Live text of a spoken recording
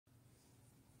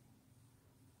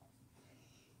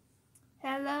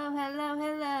Hello, hello,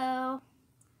 hello.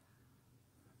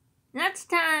 Lunch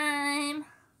time.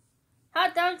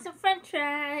 Hot dogs and french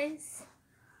fries.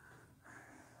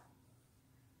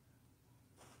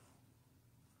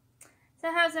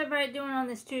 So how's everybody doing on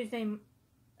this Tuesday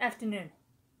afternoon?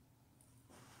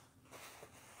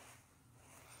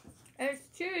 It's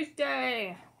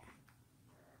Tuesday.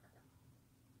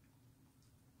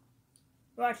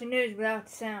 Watching news without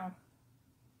the sound.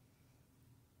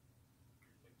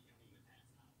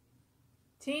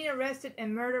 Teen arrested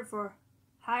and murdered for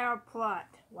hire plot.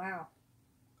 Wow.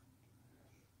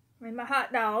 With my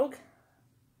hot dog.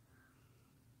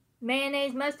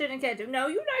 Mayonnaise, mustard, and ketchup. No,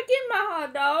 you're not getting my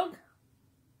hot dog.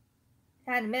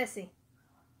 Kind of messy.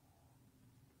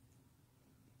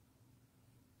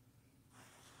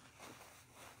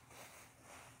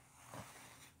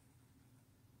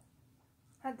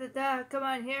 Had to come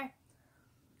on here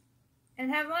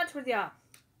and have lunch with y'all.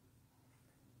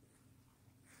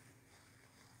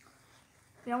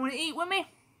 Y'all want to eat with me?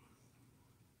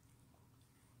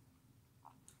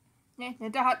 Yeah,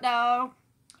 there's a hot dog.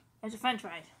 There's a french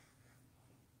fries.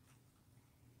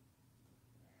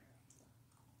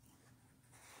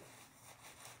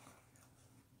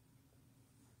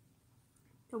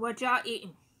 So what y'all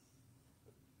eating?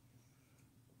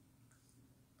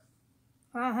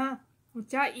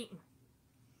 What y'all eating?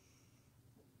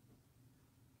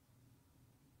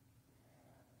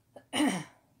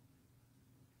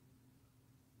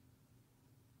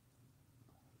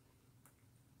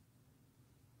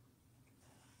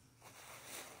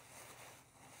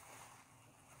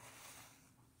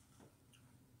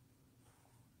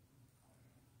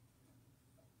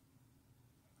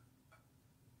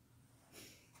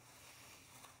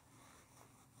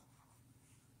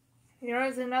 There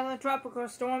is another tropical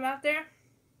storm out there.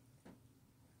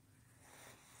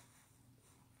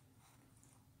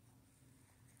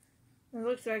 It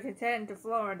looks like it's heading to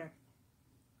Florida.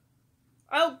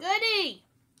 Oh, goody!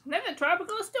 Another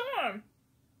tropical storm!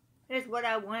 That's what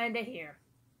I wanted to hear.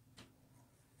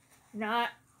 Not.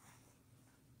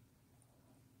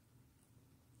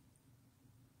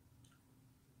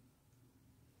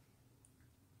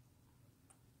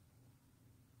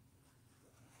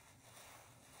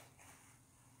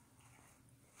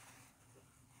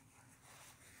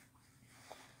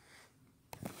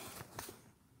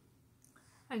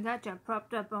 I got you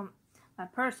propped up on my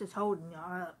purse is holding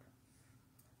y'all up.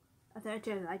 I thought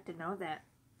you'd like to know that.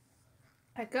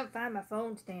 I couldn't find my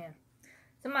phone stand.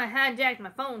 Somebody hijacked my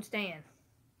phone stand.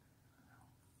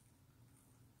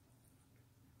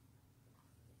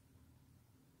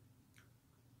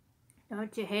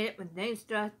 Don't you hate it when things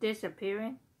start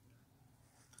disappearing?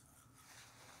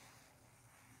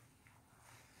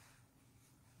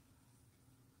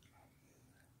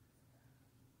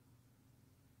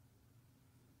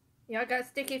 Y'all got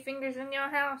sticky fingers in your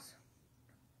house?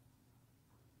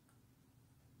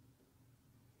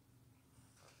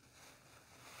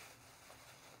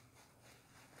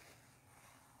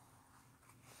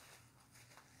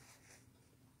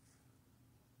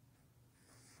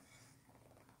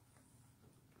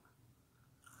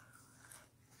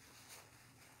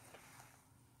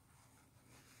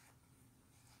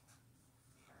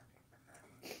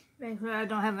 Make sure I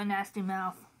don't have a nasty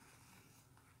mouth.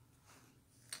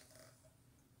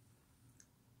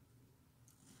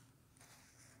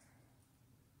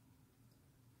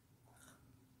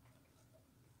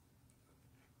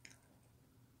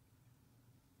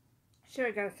 Sure,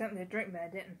 I got something to drink, but I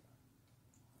didn't.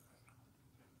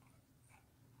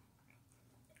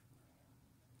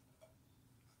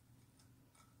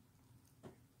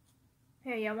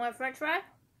 Hey, y'all want a french fry?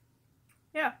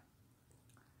 Yeah.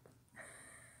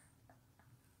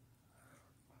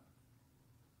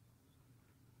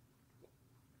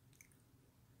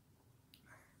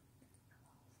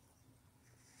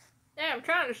 Yeah, I'm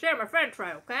trying to share my french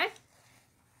fry, okay?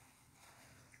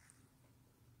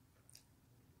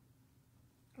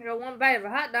 You got one bite of a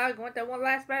hot dog. You want that one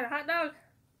last bite of hot dog?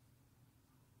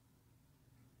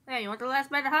 Hey, you want the last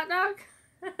bite of hot dog?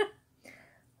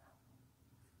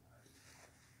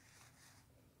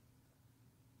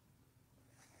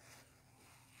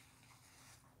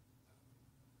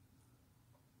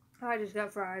 I just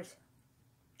got fries.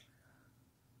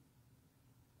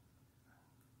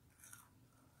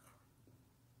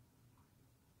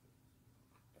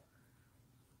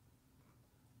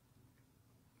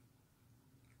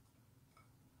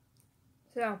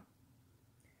 So,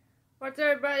 what's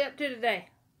everybody up to today?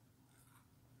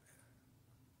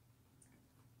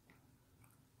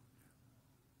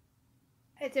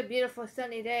 It's a beautiful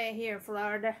sunny day here in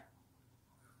Florida.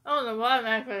 I don't know why I'm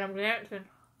actually dancing.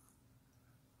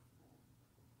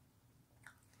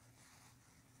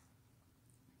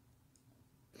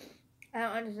 I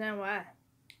don't understand why.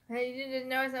 Hey, you didn't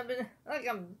notice I've been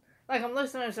like I'm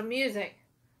listening to some music,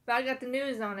 but I got the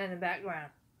news on in the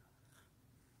background.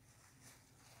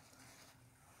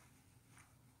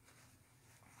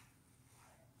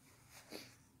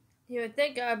 You would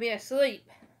think I'd be asleep.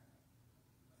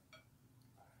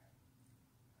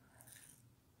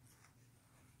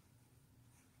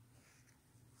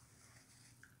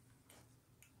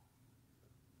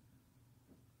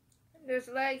 This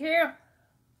leg here,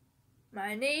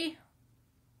 my knee,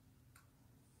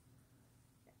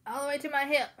 all the way to my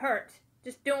hip hurts.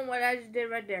 Just doing what I just did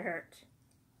right there hurts.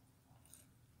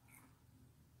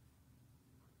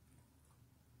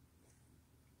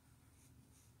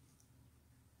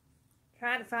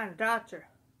 Trying to find a doctor.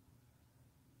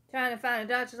 Trying to find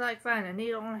a doctor's like finding a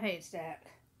needle on a haystack.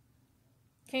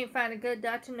 Can't find a good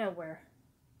doctor nowhere.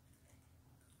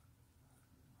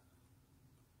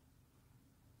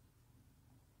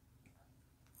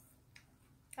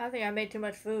 I think I made too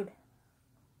much food.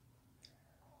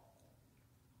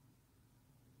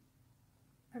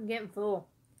 I'm getting full.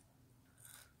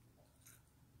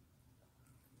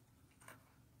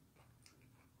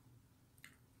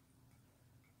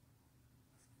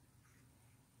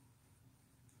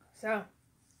 So,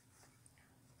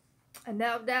 I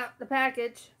mailed out the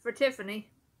package for Tiffany.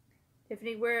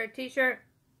 Tiffany wear a t-shirt.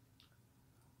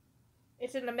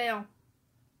 It's in the mail.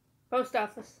 Post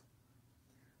office.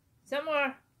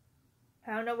 Somewhere.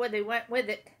 I don't know where they went with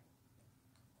it.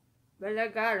 But I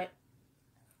got it.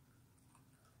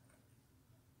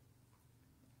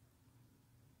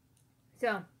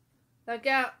 So, look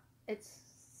out. It's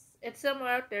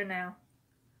somewhere out there now.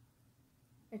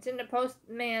 It's in the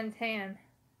postman's hand.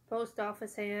 Post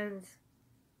office hands.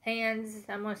 Hands.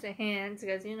 I'm going to say hands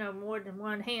because, you know, more than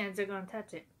one hands are going to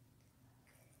touch it.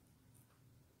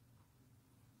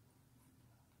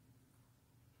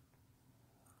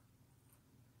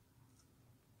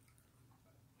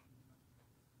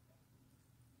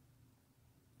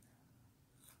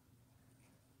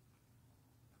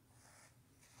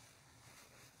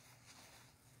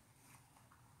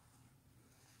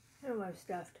 I'm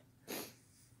stuffed.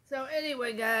 So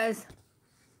anyway, guys,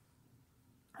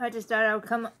 I just thought I would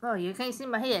come. Oh, you can't see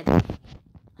my head.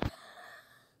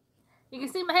 You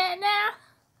can see my head now.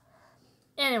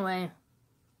 Anyway,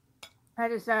 I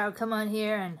just thought I would come on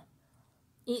here and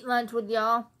eat lunch with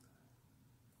y'all.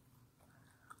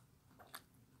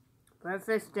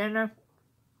 Breakfast, dinner,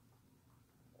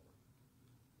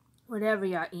 whatever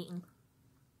y'all eating.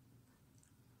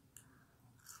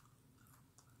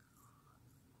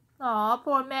 Aw,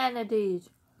 poor manatees.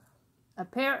 A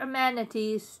pair of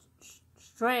manatees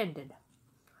stranded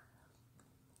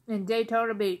in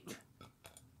Daytona Beach.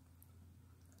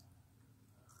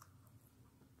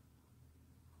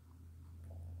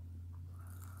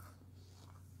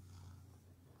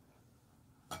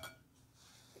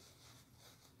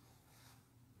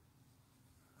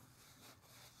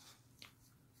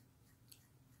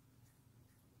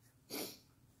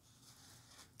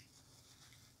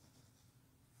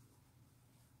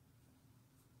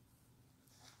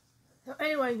 So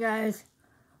anyway, guys,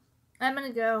 I'm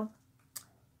gonna go.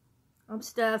 I'm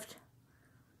stuffed.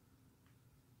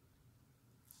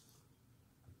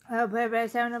 I hope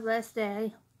everybody's having a blessed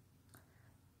day.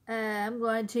 I'm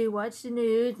going to watch the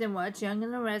news and watch Young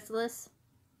and the Restless.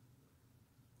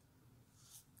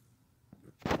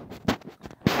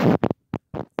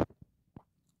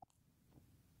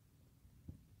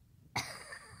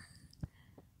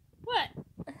 What?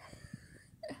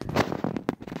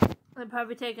 I'll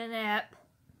probably take a nap.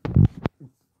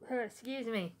 Oh, excuse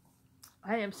me.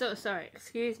 I am so sorry.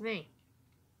 Excuse me.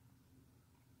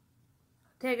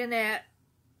 Take a nap.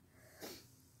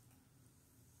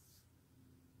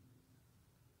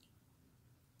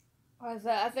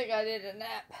 I think I did a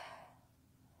nap.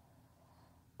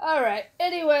 Alright,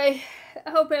 anyway, I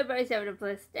hope everybody's having a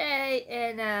blessed day.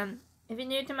 And if you're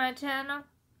new to my channel,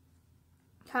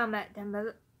 comment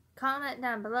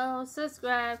down below,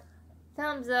 subscribe,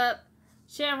 thumbs up,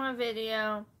 share my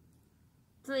video.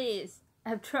 Please,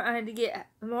 I'm trying to get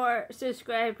more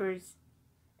subscribers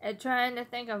and trying to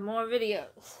think of more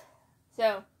videos.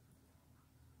 So,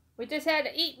 we just had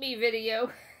an eat me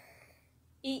video.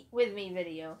 Eat with me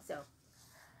video. So,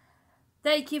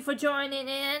 thank you for joining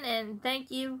in, and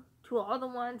thank you to all the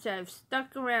ones that have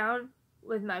stuck around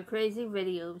with my crazy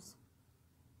videos.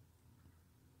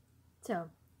 So,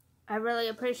 I really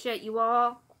appreciate you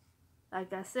all.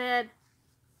 Like I said,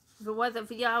 if it wasn't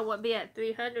for y'all, I wouldn't be at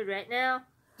 300 right now.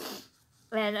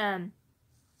 And,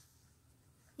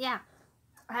 yeah,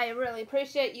 I really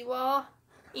appreciate you all,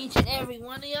 each and every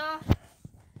one of y'all.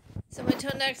 So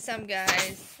until next time,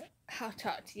 guys, I'll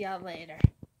talk to y'all later.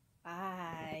 Bye.